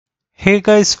Hey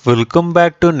guys, welcome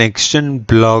back to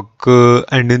NextGenBlogger,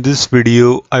 and in this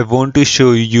video I want to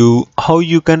show you how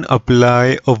you can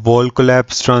apply a wall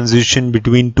collapse transition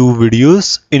between two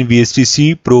videos in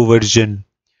VSDC Pro version.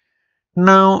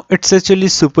 Now it's actually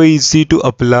super easy to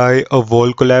apply a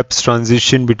wall collapse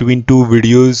transition between two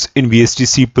videos in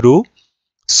VSDC Pro.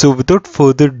 So without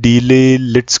further delay,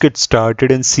 let's get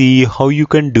started and see how you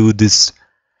can do this.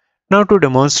 Now to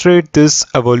demonstrate this,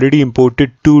 I've already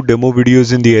imported two demo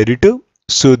videos in the editor.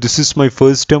 So this is my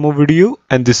first demo video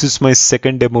and this is my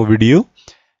second demo video.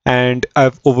 And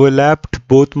I've overlapped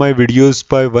both my videos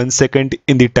by 1 second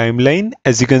in the timeline,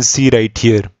 as you can see right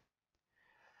here.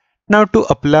 Now to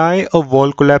apply a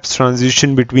wall collapse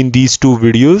transition between these two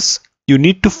videos, you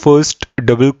need to first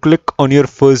double click on your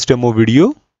first demo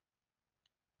video.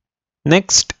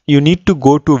 Next, you need to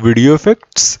go to Video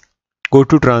Effects, go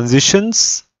to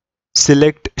Transitions,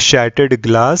 select Shattered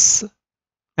Glass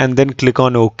and then click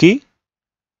on OK.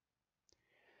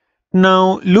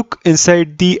 Now look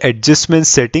inside the adjustment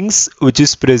settings which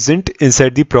is present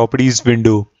inside the properties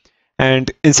window,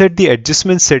 and inside the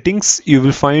adjustment settings you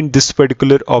will find this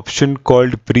particular option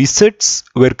called presets,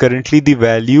 where currently the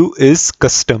value is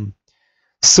custom.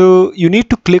 So you need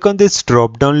to click on this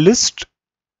drop down list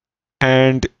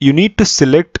and you need to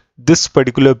select this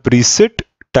particular preset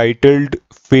titled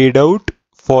Fade Out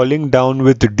Falling Down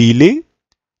with Delay,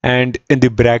 and in the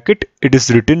bracket it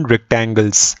is written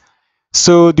rectangles.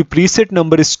 So the preset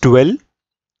number is 12.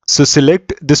 So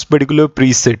select this particular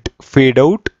preset, Fade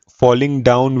Out Falling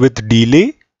Down with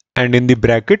Delay, and in the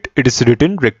bracket it is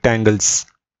written rectangles.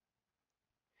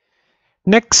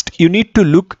 Next, you need to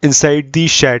look inside the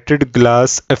Shattered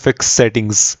Glass effects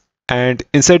settings, and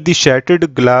inside the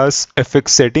Shattered Glass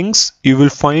effects settings you will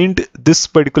find this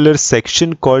particular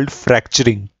section called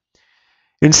fracturing.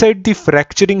 Inside the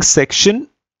fracturing section,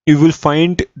 you will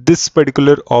find this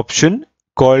particular option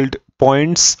called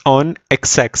points on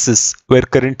x-axis, where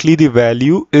currently the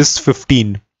value is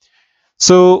 15.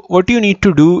 So what you need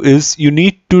to do is you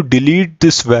need to delete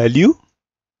this value,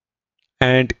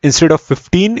 and instead of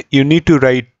 15 you need to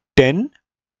write 10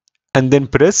 and then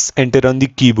press enter on the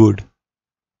keyboard.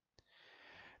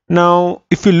 Now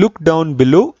if you look down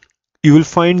below, you will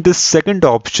find this second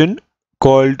option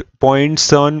called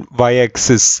points on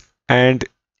y-axis, and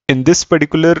in this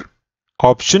particular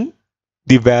option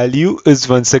the value is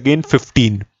once again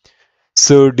 15.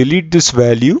 So delete this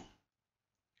value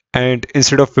and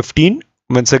instead of 15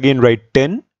 once again write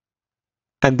 10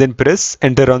 and then press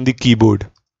enter on the keyboard,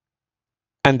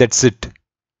 and that's it.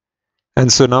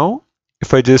 And so now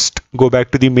if I just go back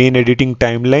to the main editing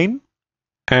timeline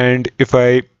and if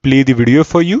I play the video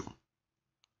for you,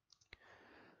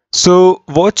 so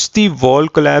watch the wall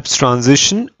collapse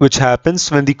transition which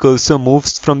happens when the cursor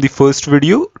moves from the first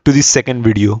video to the second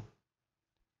video.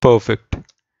 Perfect.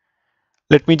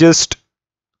 Let me just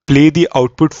play the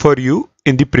output for you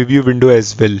in the preview window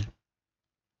as well.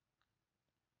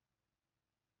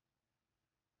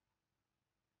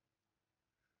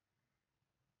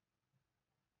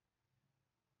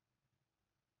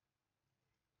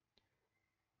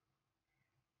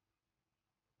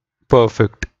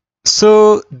 Perfect.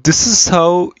 So this is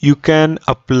how you can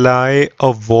apply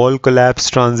a wall collapse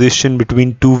transition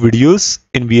between two videos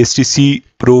in VSDC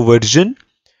Pro version.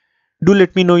 Do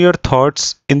let me know your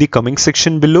thoughts in the comment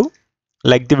section below.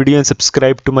 Like the video and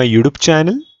subscribe to my YouTube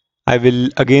channel. I will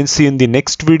again see you in the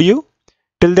next video.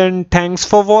 Till then, thanks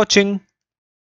for watching.